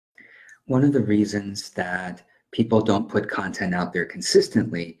One of the reasons that people don't put content out there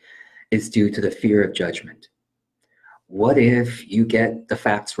consistently is due to the fear of judgment. What if you get the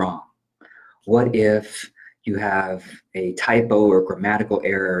facts wrong? What if you have a typo or grammatical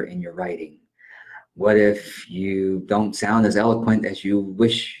error in your writing? What if you don't sound as eloquent as you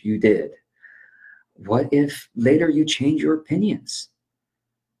wish you did? What if later you change your opinions?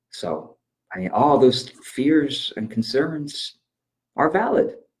 So, I mean, all those fears and concerns are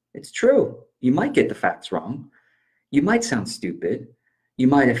valid. It's true. You might get the facts wrong. You might sound stupid. You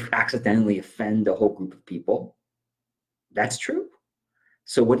might have accidentally offend a whole group of people. That's true.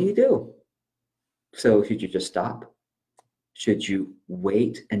 So what do you do? So should you just stop? Should you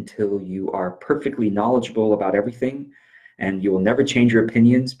wait until you are perfectly knowledgeable about everything and you will never change your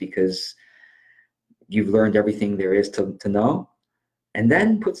opinions because you've learned everything there is to know, and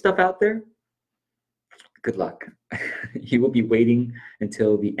then put stuff out there? Good luck. You will be waiting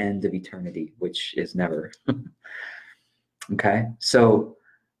until the end of eternity, which is never. Okay? So,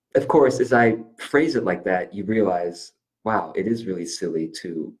 of course, as I phrase it like that, you realize, wow, it is really silly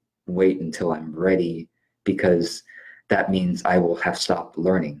to wait until I'm ready, because that means I will have stopped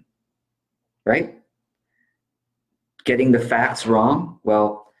learning, right? Getting the facts wrong,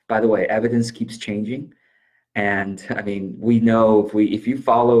 well, by the way, evidence keeps changing. And I mean, we know if you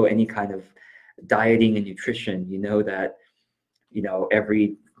follow any kind of dieting and nutrition, you know that,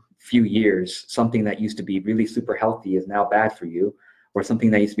 every few years, something that used to be really super healthy is now bad for you, or something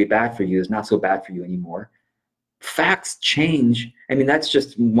that used to be bad for you is not so bad for you anymore. Facts change. I mean, that's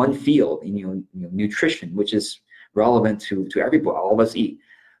just one field, nutrition, which is relevant to everybody. All of us eat.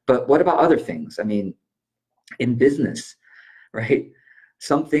 But what about other things? I mean, in business, right?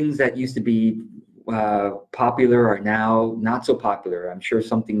 Some things that used to be popular are now not so popular. I'm sure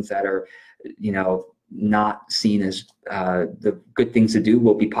some things that are, not seen as the good things to do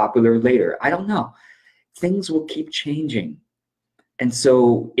will be popular later. I don't know. Things will keep changing. And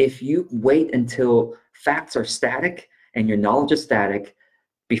so if you wait until facts are static and your knowledge is static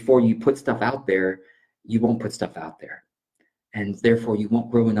before you put stuff out there, you won't put stuff out there. And therefore you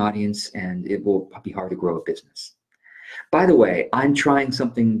won't grow an audience, and it will be hard to grow a business. By the way, I'm trying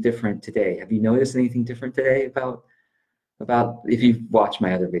something different today. Have you noticed anything different today about if you've watched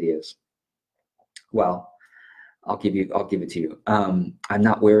my other videos? Well, I'll give it to you. I'm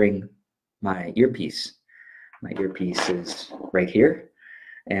not wearing my earpiece. My earpiece is right here,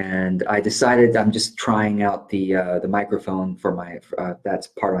 and I decided I'm just trying out the microphone for my that's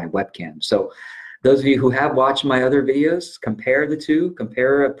part of my webcam. So those of you who have watched my other videos, compare the two.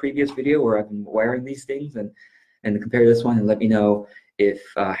 Compare a previous video where I've been wearing these things, and compare this one, and let me know if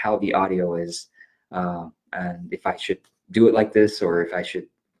how the audio is, and if I should do it like this, or if I should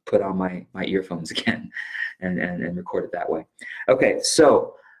put on my earphones again and record it that way. Okay,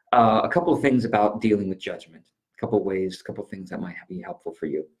 so a couple of things about dealing with judgment. A couple of ways, a couple of things that might be helpful for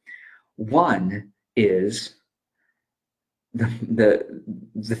you. One is the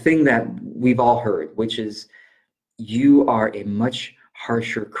thing that we've all heard, which is you are a much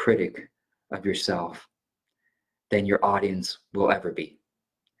harsher critic of yourself than your audience will ever be.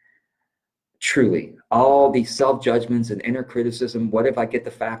 Truly, all these self-judgments and inner criticism. What if I get the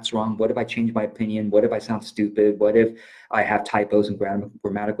facts wrong? What if I change my opinion? What if I sound stupid? What if I have typos and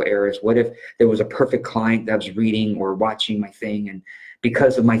grammatical errors? What if there was a perfect client that was reading or watching my thing, and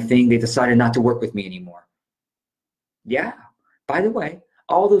because of my thing, they decided not to work with me anymore? Yeah, by the way,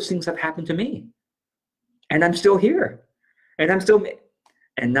 all those things have happened to me, and I'm still here, and I'm still,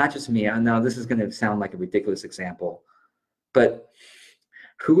 and not just me. I know this is going to sound like a ridiculous example, but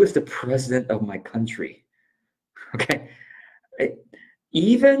who is the president of my country? Okay,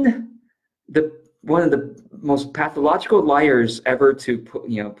 even one of the most pathological liars ever to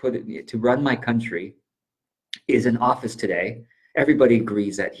to run my country is in office today. Everybody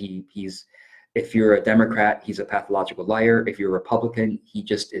agrees that he's. If you're a Democrat, he's a pathological liar. If you're a Republican, he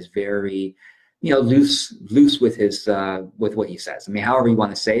just is very, loose with his with what he says. I mean, however you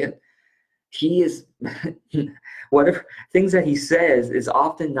want to say it, he is. Whatever things that he says is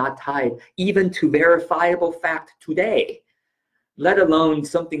often not tied even to verifiable fact today, let alone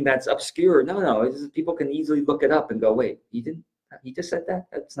something that's obscure. No, people can easily look it up and go, wait, he just said that?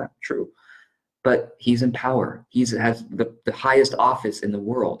 That's not true. But he's in power. He has the highest office in the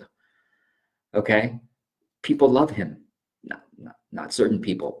world. Okay? People love him. Not certain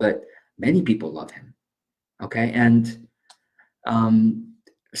people, but many people love him. Okay? And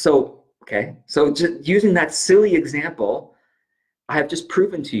so just using that silly example, I have just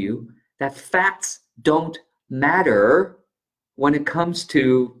proven to you that facts don't matter when it comes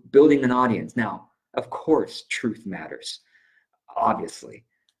to building an audience. Now, of course, truth matters, obviously.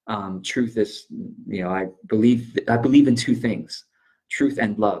 Truth is, I believe in two things: truth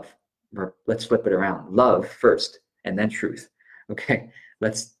and love. Or let's flip it around: love first, and then truth. Okay,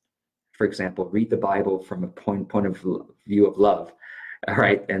 let's, for example, read the Bible from a point of view of love. All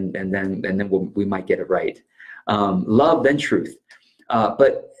right, and then we might get it right. Love, then truth.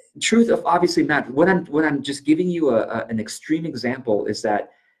 But truth of obviously matters. What I'm just giving you an extreme example is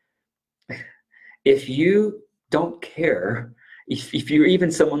that if you don't care, if you're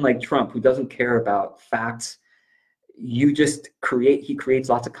even someone like Trump who doesn't care about facts, he creates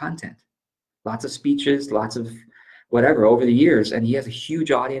lots of content, lots of speeches, lots of whatever over the years, and he has a huge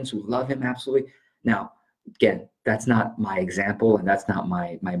audience who love him absolutely. Now, again, that's not my example, and that's not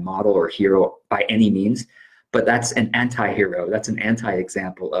my model or hero by any means, but that's an anti-hero. That's an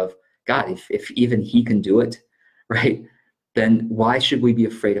anti-example of, God, if even he can do it, right, then why should we be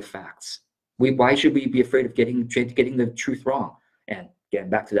afraid of facts? Why should we be afraid of getting the truth wrong? And getting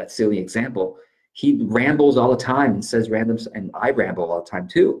back to that silly example, he rambles all the time and says randoms, and I ramble all the time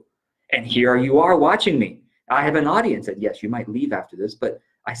too. And here you are watching me. I have an audience, and yes, you might leave after this, but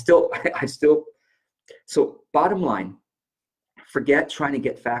I still. So bottom line, forget trying to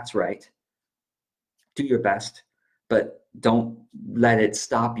get facts right. Do your best, but don't let it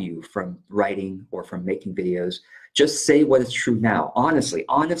stop you from writing or from making videos. Just say what is true now. Honestly,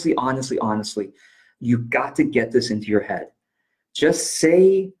 you've got to get this into your head. Just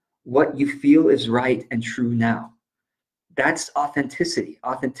say what you feel is right and true now. That's authenticity.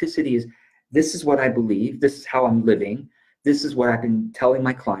 Authenticity is, this is what I believe. This is how I'm living. This is what I've been telling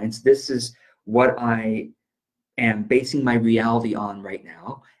my clients. This is what I am basing my reality on right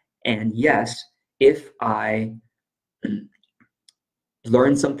now. And yes, if I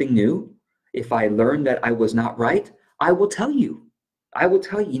learn something new, if I learn that I was not right, I will tell you.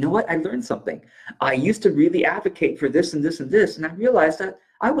 You know what? I learned something. I used to really advocate for this and this and this, and I realized that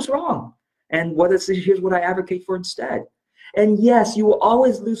I was wrong. And here's what I advocate for instead. And yes, you will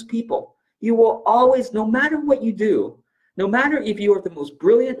always lose people. You will always, no matter what you do, no matter if you are the most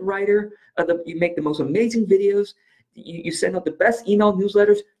brilliant writer, you make the most amazing videos, you send out the best email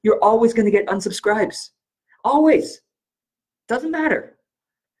newsletters, you're always going to get unsubscribes. Always. Doesn't matter.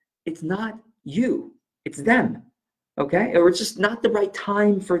 It's not you. It's them. Okay? Or it's just not the right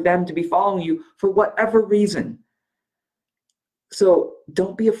time for them to be following you for whatever reason. So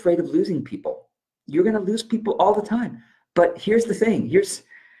don't be afraid of losing people. You're going to lose people all the time. But here's the thing.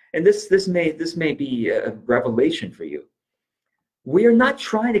 This may be a revelation for you. We are not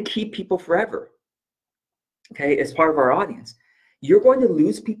trying to keep people forever. Okay? As part of our audience. You're going to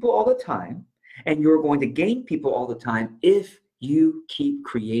lose people all the time, and you're going to gain people all the time if you keep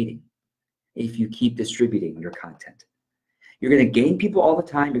creating, if you keep distributing your content. You're going to gain people all the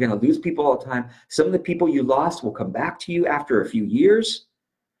time. You're going to lose people all the time. Some of the people you lost will come back to you after a few years.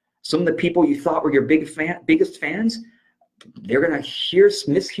 Some of the people you thought were your biggest fans, they're going to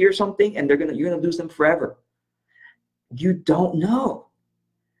mishear something, and you're going to lose them forever. You don't know.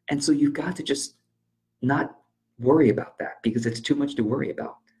 And so you've got to just not worry about that, because it's too much to worry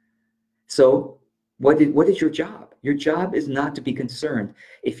about. So what is your job? Your job is not to be concerned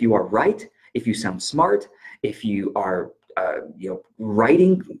if you are right, if you sound smart, if you are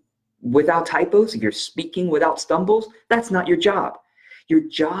writing without typos, if you're speaking without stumbles. That's not your job. Your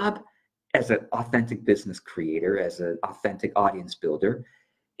job as an authentic business creator, as an authentic audience builder,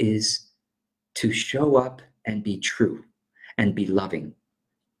 is to show up and be true and be loving.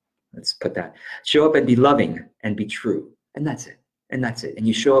 Let's put that. Show up and be loving and be true. And that's it. And that's it. And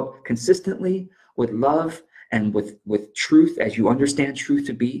you show up consistently with love and with truth as you understand truth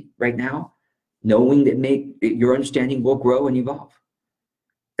to be right now, knowing that your understanding will grow and evolve.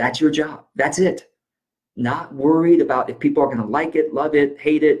 That's your job. That's it. Not worried about if people are going to like it, love it,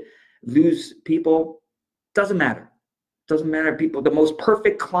 hate it, lose people. Doesn't matter. Doesn't matter. People, the most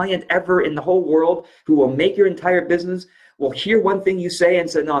perfect client ever in the whole world who will make your entire business will hear one thing you say and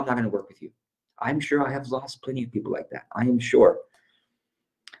say, no, I'm not going to work with you. I'm sure I have lost plenty of people like that. I am sure.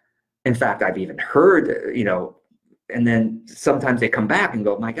 In fact, I've even heard, and then sometimes they come back and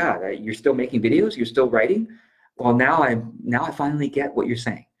go, my God, you're still making videos? You're still writing? Well, now I finally get what you're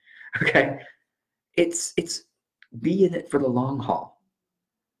saying. Okay. It's be in it for the long haul,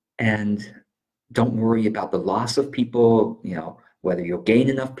 and don't worry about the loss of people, whether you'll gain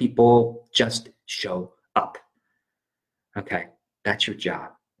enough people. Just show up. Okay. That's your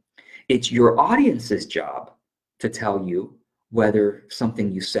job. It's your audience's job to tell you whether something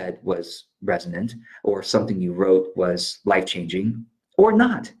you said was resonant or something you wrote was life-changing or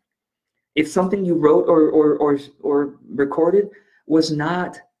not. If something you wrote or recorded was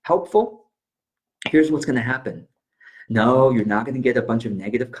not helpful, here's what's going to happen. No, you're not going to get a bunch of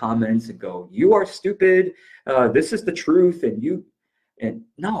negative comments and go, you are stupid, this is the truth, and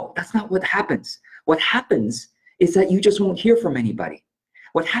no, that's not what happens. What happens is that you just won't hear from anybody.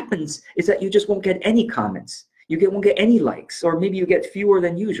 What happens is that you just won't get any comments. Won't get any likes, or maybe you get fewer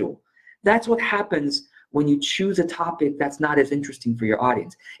than usual. That's what happens when you choose a topic that's not as interesting for your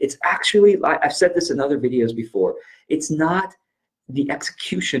audience. It's actually, I've said this in other videos before, it's not the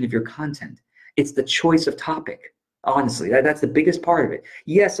execution of your content. It's the choice of topic. Honestly, that's the biggest part of it.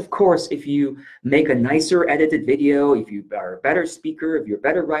 Yes, of course, if you make a nicer edited video, if you are a better speaker, if you're a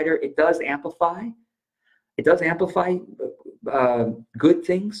better writer, it does amplify. It does amplify good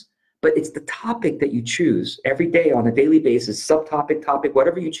things, but it's the topic that you choose every day on a daily basis, subtopic, topic,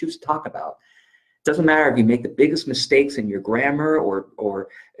 whatever you choose to talk about. It doesn't matter if you make the biggest mistakes in your grammar or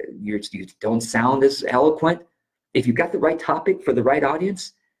you don't sound as eloquent. If you've got the right topic for the right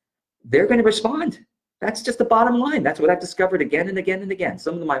audience, they're going to respond. That's just the bottom line. That's what I've discovered again and again and again.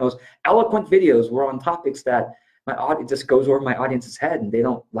 Some of my most eloquent videos were on topics that my audience just goes over my audience's head, and they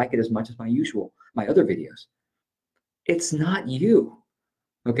don't like it as much as my other videos. It's not you,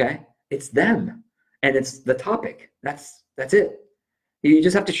 okay? It's them, and it's the topic. That's it. You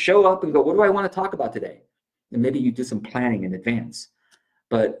just have to show up and go, what do I want to talk about today? And maybe you do some planning in advance.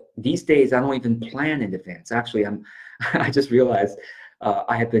 But these days, I don't even plan in advance. Actually, I just realized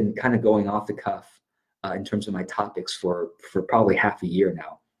I have been kind of going off the cuff in terms of my topics for probably half a year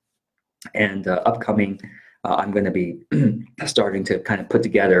now. And upcoming, I'm going to be starting to kind of put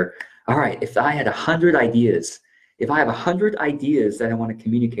together, all right, if I had 100 ideas, if I have 100 ideas that I want to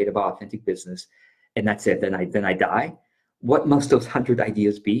communicate about authentic business, and that's it, then I die, what must those 100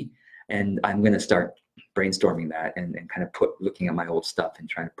 ideas be? And I'm going to start brainstorming that and kind of looking at my old stuff and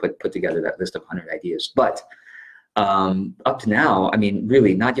trying to put together that list of 100 ideas. But up to now, I mean,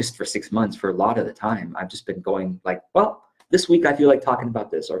 really not just for 6 months, for a lot of the time, I've just been going like, well, this week I feel like talking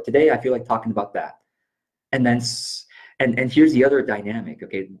about this, or today I feel like talking about that. And then, and here's the other dynamic.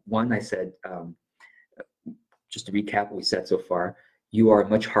 Okay, one, I said, just to recap what we said so far, you are a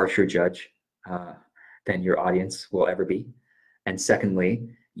much harsher judge than your audience will ever be. And secondly,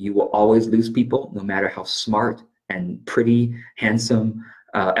 you will always lose people, no matter how smart and pretty, handsome,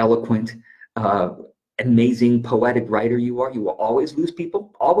 eloquent, amazing, poetic writer you are. You will always lose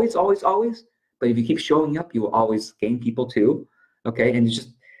people, always, always, always. But if you keep showing up, you will always gain people too. Okay, and it's just,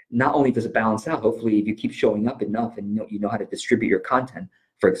 not only does it balance out, hopefully if you keep showing up enough and you know how to distribute your content,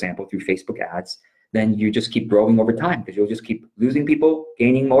 for example, through Facebook ads, then you just keep growing over time, because you'll just keep losing people,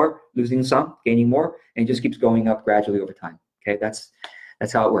 gaining more, losing some, gaining more, and it just keeps going up gradually over time. Okay, that's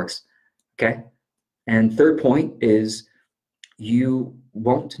how it works. Okay, and third point is you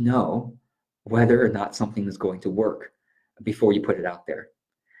won't know whether or not something is going to work before you put it out there.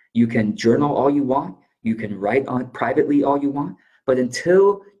 You can journal all you want, you can write on privately all you want, but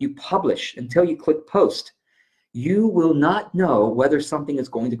until you publish, until you click post, you will not know whether something is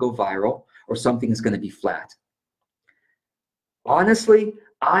going to go viral or something is going to be flat. Honestly,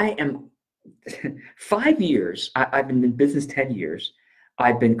 I am 5 years, I've been in business 10 years.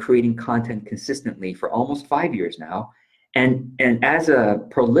 I've been creating content consistently for almost 5 years now. And as a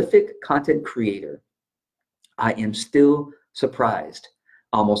prolific content creator, I am still surprised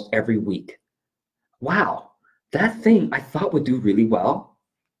almost every week. Wow, that thing I thought would do really well,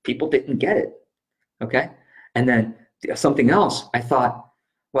 people didn't get it, okay? And then something else, I thought,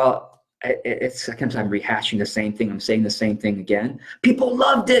 well, sometimes I'm rehashing the same thing, I'm saying the same thing again. People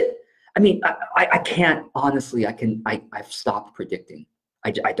loved it. I mean, I can't, honestly, I've stopped predicting.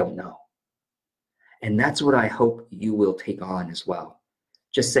 I don't know. And that's what I hope you will take on as well.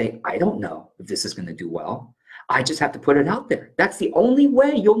 Just say, I don't know if this is going to do well. I just have to put it out there. That's the only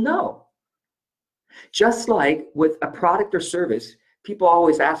way you'll know. Just like with a product or service, people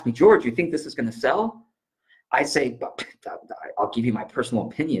always ask me, George, you think this is going to sell? I say, I'll give you my personal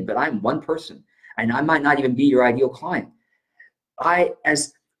opinion, but I'm one person, and I might not even be your ideal client.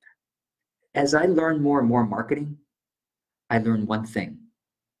 As I learn more and more marketing, I learn one thing: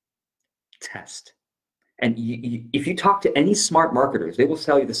 test. And if you talk to any smart marketers, they will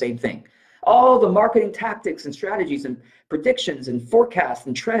tell you the same thing. All the marketing tactics and strategies and predictions and forecasts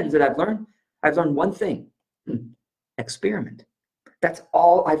and trends that I've learned one thing: experiment. That's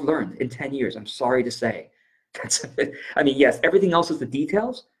all I've learned in 10 years. I'm sorry to say. I mean, yes, everything else is the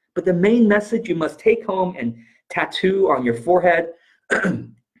details, but the main message you must take home and tattoo on your forehead,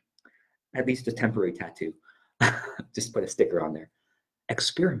 at least a temporary tattoo, just put a sticker on there: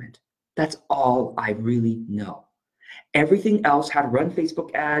 experiment. That's all I really know. Everything else, how to run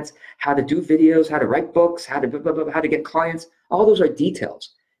Facebook ads, how to do videos, how to write books, how to get clients, all those are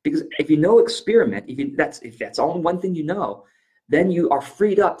details. Because if you know experiment, if that's only one thing you know, then you are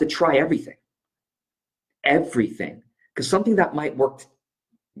freed up to try everything. Everything. Because something that might work,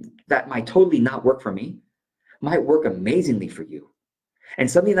 that might totally not work for me, might work amazingly for you. And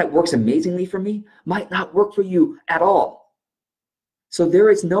something that works amazingly for me might not work for you at all. So there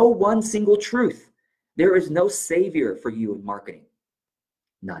is no one single truth. There is no savior for you in marketing.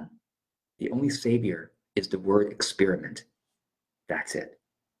 None. The only savior is the word experiment. That's it.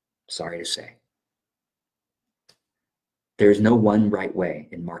 Sorry to say. There's no one right way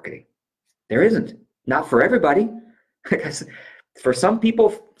in marketing. There isn't. Not for everybody. For some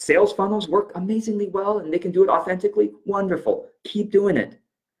people, sales funnels work amazingly well and they can do it authentically. Wonderful. Keep doing it.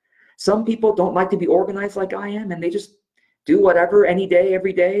 Some people don't like to be organized like I am, and they just do whatever any day,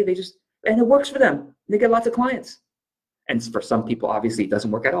 every day. And it works for them. They get lots of clients. And for some people, obviously, it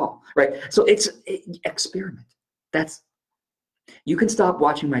doesn't work at all, right? So it's experiment. You can stop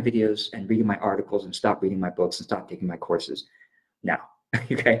watching my videos and reading my articles and stop reading my books and stop taking my courses now,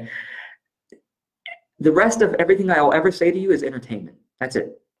 okay? The rest of everything I'll ever say to you is entertainment. That's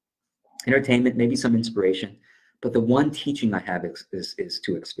it. Entertainment, maybe some inspiration, but the one teaching I have is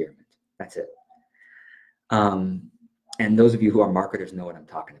to experiment. That's it. And those of you who are marketers know what I'm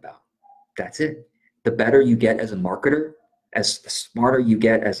talking about. That's it. The better you get as a marketer, as the smarter you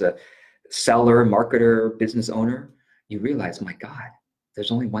get as a seller, marketer, business owner, you realize, my God,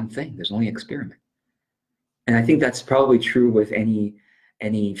 there's only one thing. There's only experiment. And I think that's probably true with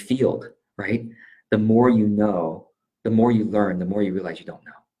any field, right? The more you know, the more you learn, the more you realize you don't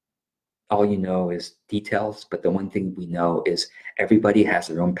know. All you know is details, but the one thing we know is everybody has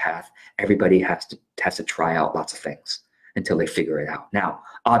their own path. Everybody has to try out lots of things until they figure it out. Now,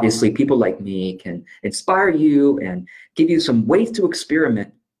 obviously, people like me can inspire you and give you some ways to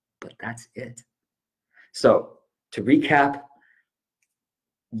experiment, but that's it. So to recap,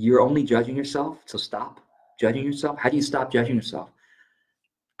 you're only judging yourself, so stop judging yourself. How do you stop judging yourself?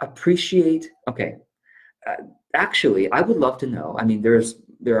 Appreciate, okay. Actually, I would love to know. I mean,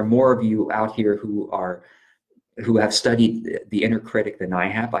 there are more of you out here who have studied the inner critic than I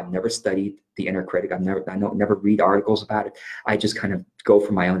have. I've never studied the inner critic. I never read articles about it. I just kind of go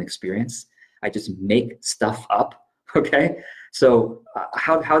from my own experience. I just make stuff up. Okay. So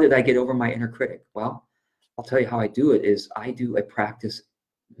how did I get over my inner critic? Well, I'll tell you how I do it is I do a practice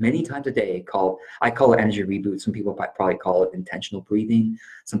many times a day I call it energy reboot. Some people probably call it intentional breathing.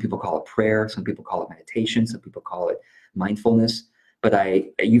 Some people call it prayer. Some people call it meditation. Some people call it mindfulness. But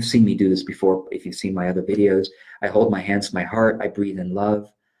you've seen me do this before. If you've seen my other videos, I hold my hands to my heart. I breathe in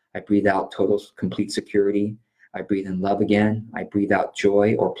love. I breathe out total, complete security. I breathe in love again. I breathe out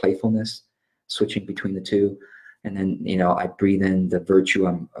joy or playfulness, switching between the two. And then, I breathe in the virtue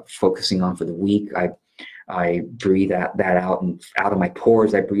I'm focusing on for the week. I breathe that out, and out of my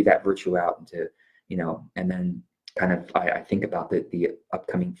pores, I breathe that virtue out into, and then kind of, I think about the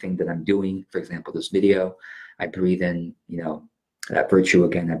upcoming thing that I'm doing. For example, this video, I breathe in, that virtue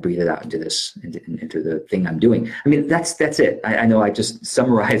again. I breathe it out into the thing I'm doing. I mean, that's it. I know I just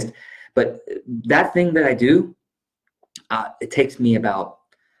summarized, but that thing that I do, it takes me about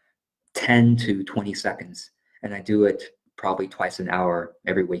 10 to 20 seconds, and I do it probably twice an hour,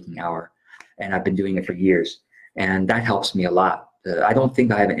 every waking hour. And I've been doing it for years, and that helps me a lot. I don't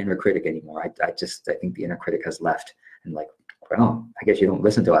think I have an inner critic anymore. I think the inner critic has left, and like, well, I guess you don't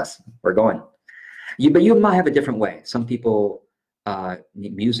listen to us. We're going. But you might have a different way. Some people,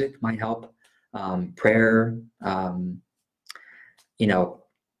 music might help, prayer,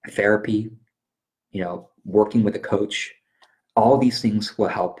 therapy, working with a coach. All these things will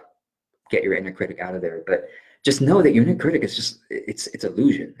help get your inner critic out of there. But just know that your inner critic is just, it's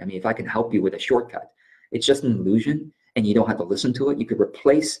illusion. I mean, if I can help you with a shortcut, it's just an illusion, and you don't have to listen to it. You could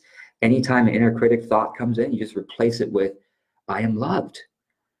replace, anytime an inner critic thought comes in, you just replace it with, I am loved.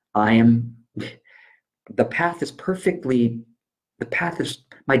 The path is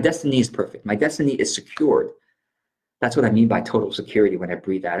my destiny is perfect. My destiny is secured. That's what I mean by total security when I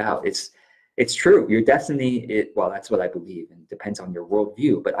breathe that out. It's true. Your destiny, well, that's what I believe, and it depends on your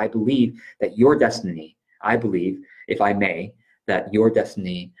worldview, but I believe that your destiny, if I may, that your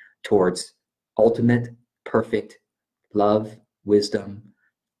destiny towards ultimate, perfect love, wisdom,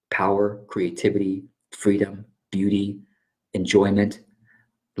 power, creativity, freedom, beauty, enjoyment,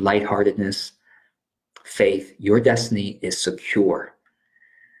 lightheartedness, faith, your destiny is secure.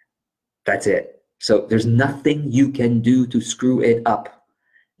 That's it. So there's nothing you can do to screw it up.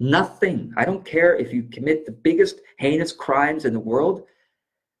 Nothing. I don't care if you commit the biggest heinous crimes in the world.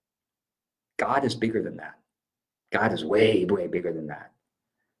 God is bigger than that. God is way, way bigger than that.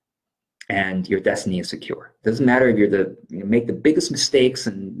 and your destiny is secure. It doesn't matter if you make the biggest mistakes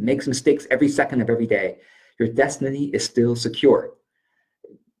and makes mistakes every second of every day. Your destiny is still secure.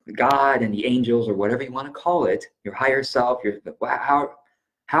 God and the angels, or whatever you want to call it, your higher self,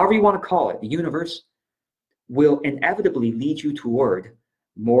 however you want to call it, the universe will inevitably lead you toward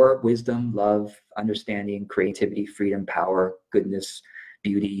more wisdom, love, understanding, creativity, freedom, power, goodness,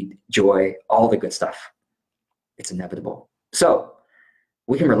 beauty, joy, all the good stuff. It's inevitable. So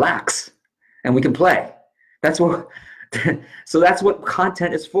we can relax and we can play. That's what so that's what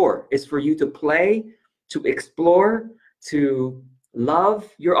content is for. It's for you to play, to explore, to love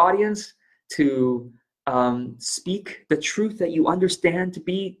your audience, to speak the truth that you understand to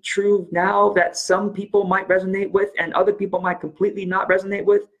be true now, that some people might resonate with and other people might completely not resonate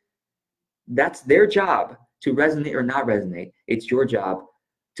with. That's their job to resonate or not resonate. It's your job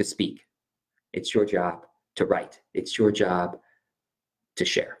to speak. It's your job to write. It's your job to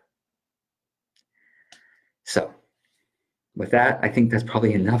share. So with that, I think that's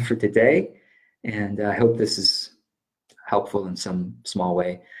probably enough for today. And I hope this is helpful in some small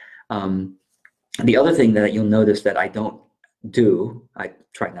way. The other thing that you'll notice that I don't do, I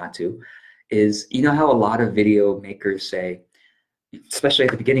try not to, is, you know how a lot of video makers say, especially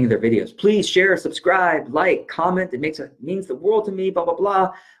at the beginning of their videos, please share, subscribe, like, comment, it means the world to me, blah, blah,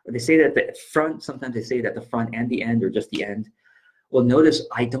 blah. Or they say that at the front, sometimes they say it at the front and the end, or just the end. Well, notice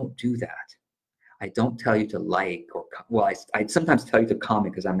I don't do that. I don't tell you to like, or, well, I sometimes tell you to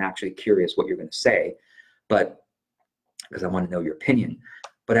comment because I'm actually curious what you're going to say, but because I want to know your opinion.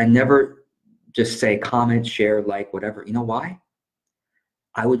 But I never just say comment, share, like, whatever. You know why?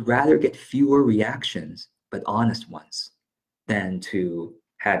 I would rather get fewer reactions, but honest ones, than to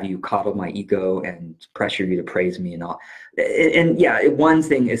have you coddle my ego and pressure you to praise me and all. And yeah, one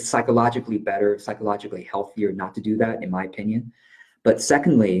thing is psychologically better, psychologically healthier not to do that, in my opinion. But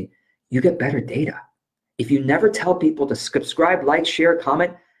secondly, you get better data. If you never tell people to subscribe, like, share,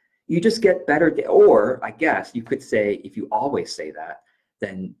 comment, you just get better. Or I guess you could say, if you always say that,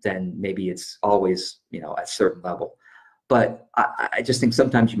 then maybe it's always, at a certain level. But I just think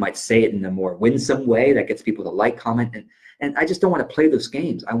sometimes you might say it in a more winsome way that gets people to like, comment, and I just don't want to play those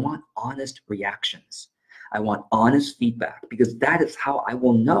games. I want honest reactions. I want honest feedback, because that is how I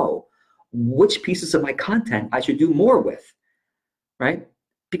will know which pieces of my content I should do more with, right?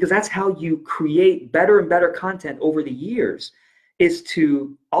 Because that's how you create better and better content over the years, is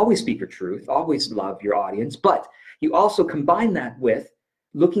to always speak your truth, always love your audience, but you also combine that with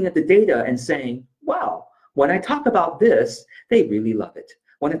looking at the data and saying, wow, when I talk about this, they really love it.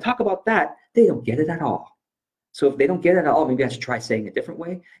 When I talk about that, they don't get it at all. So if they don't get it at all, maybe I should try saying it a different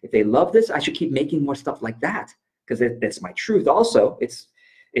way. If they love this, I should keep making more stuff like that, because that's my truth also. It's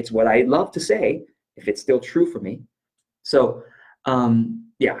what I love to say, if it's still true for me. So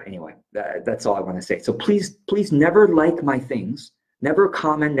yeah, anyway, that's all I want to say. So please never like my things, never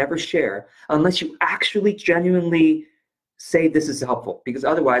comment, never share, unless you actually genuinely say this is helpful, because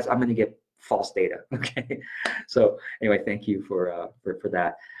otherwise I'm going to get false data. Okay. So anyway, thank you for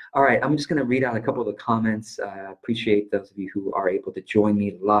that. All right, I'm just going to read out a couple of the comments. I appreciate those of you who are able to join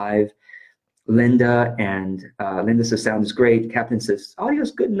me live. Linda says, sound is great. Captain says, audio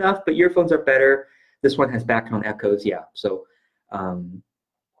is good enough, but earphones are better. This one has background echoes. Yeah, so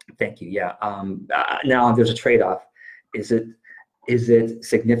thank you. Yeah. Now there's a trade-off. Is it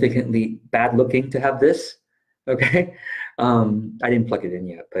significantly bad looking to have this? Okay. I didn't plug it in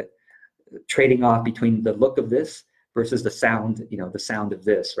yet, but trading off between the look of this versus the sound, the sound of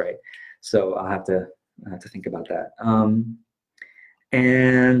this, right? So I'll have to think about that.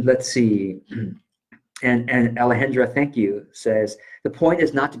 And let's see. And Alejandra, thank you, says, the point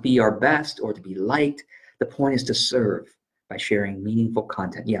is not to be our best or to be liked. The point is to serve by sharing meaningful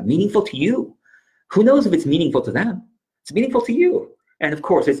content. Yeah, meaningful to you. Who knows if it's meaningful to them? It's meaningful to you. And of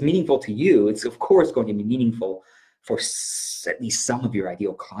course, it's meaningful to you. It's of course going to be meaningful for at least some of your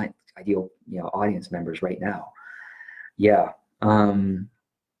ideal audience members right now. Yeah.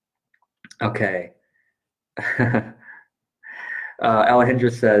 Okay.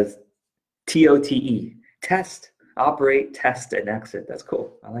 Alejandra says, TOTE, test, operate, test, and exit. That's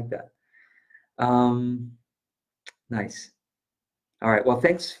cool. I like that. Nice. All right. Well,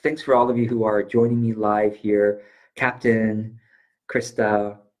 thanks for all of you who are joining me live here. Captain,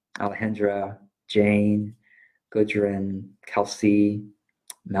 Krista, Alejandra, Jane, Gudrun, Kelsey,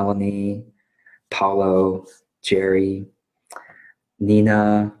 Melanie, Paulo, Jerry,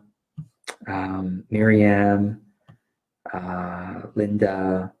 Nina, Miriam,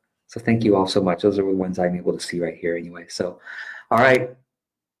 Linda. So thank you all so much. Those are the ones I'm able to see right here anyway. So, all right,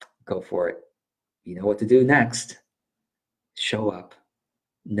 go for it. You know what to do next. Show up.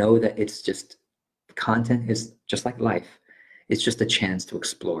 know that it's just, content is just like life. It's just a chance to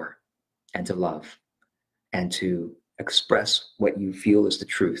explore and to love and to express what you feel is the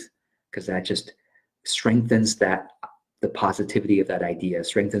truth, because that just strengthens the positivity of that idea,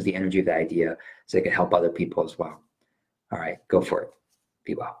 strengthens the energy of that idea, so it can help other people as well. All right, go for it.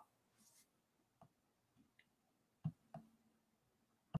 Be well.